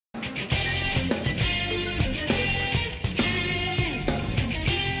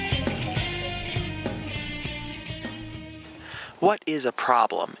What is a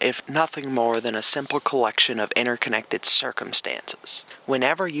problem if nothing more than a simple collection of interconnected circumstances?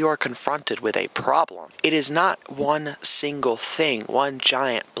 Whenever you are confronted with a problem, it is not one single thing, one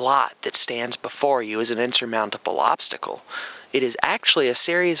giant blot that stands before you as an insurmountable obstacle. It is actually a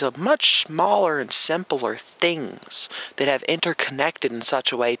series of much smaller and simpler things that have interconnected in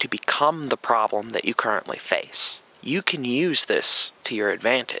such a way to become the problem that you currently face. You can use this to your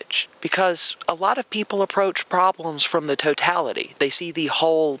advantage because a lot of people approach problems from the totality. They see the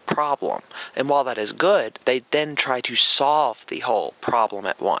whole problem, and while that is good, they then try to solve the whole problem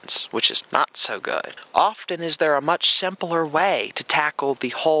at once, which is not so good. Often is there a much simpler way to tackle the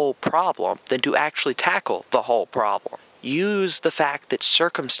whole problem than to actually tackle the whole problem. Use the fact that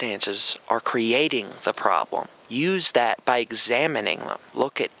circumstances are creating the problem. Use that by examining them.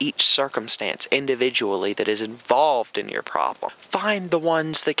 Look at each circumstance individually that is involved in your problem. Find the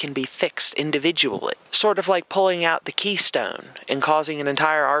ones that can be fixed individually. Sort of like pulling out the keystone and causing an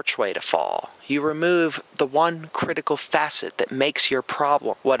entire archway to fall. You remove the one critical facet that makes your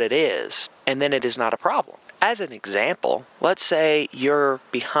problem what it is, and then it is not a problem. As an example, let's say you're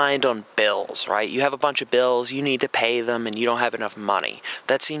behind on bills, right? You have a bunch of bills, you need to pay them, and you don't have enough money.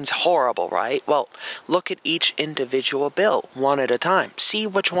 That seems horrible, right? Well, look at each individual bill, one at a time. See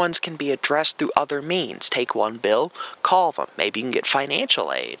which ones can be addressed through other means. Take one bill, call them. Maybe you can get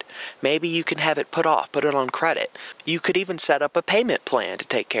financial aid. Maybe you can have it put off, put it on credit. You could even set up a payment plan to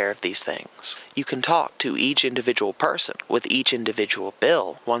take care of these things. You can talk to each individual person with each individual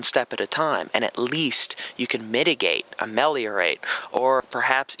bill, one step at a time, and at least you can mitigate, ameliorate, or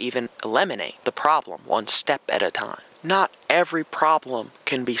perhaps even eliminate the problem one step at a time. Not every problem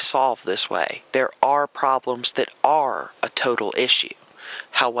can be solved this way. There are problems that are a total issue.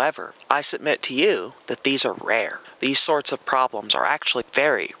 However, I submit to you that these are rare. These sorts of problems are actually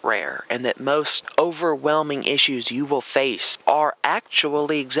very rare, and that most overwhelming issues you will face are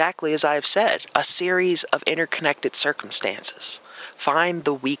actually exactly as I have said, a series of interconnected circumstances. Find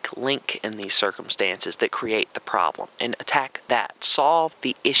the weak link in these circumstances that create the problem and attack that. Solve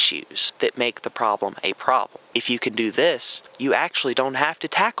the issues that make the problem a problem. If you can do this, you actually don't have to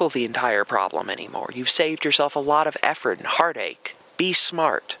tackle the entire problem anymore. You've saved yourself a lot of effort and heartache. Be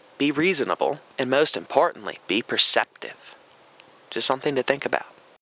smart, be reasonable, and most importantly, be perceptive. Just something to think about.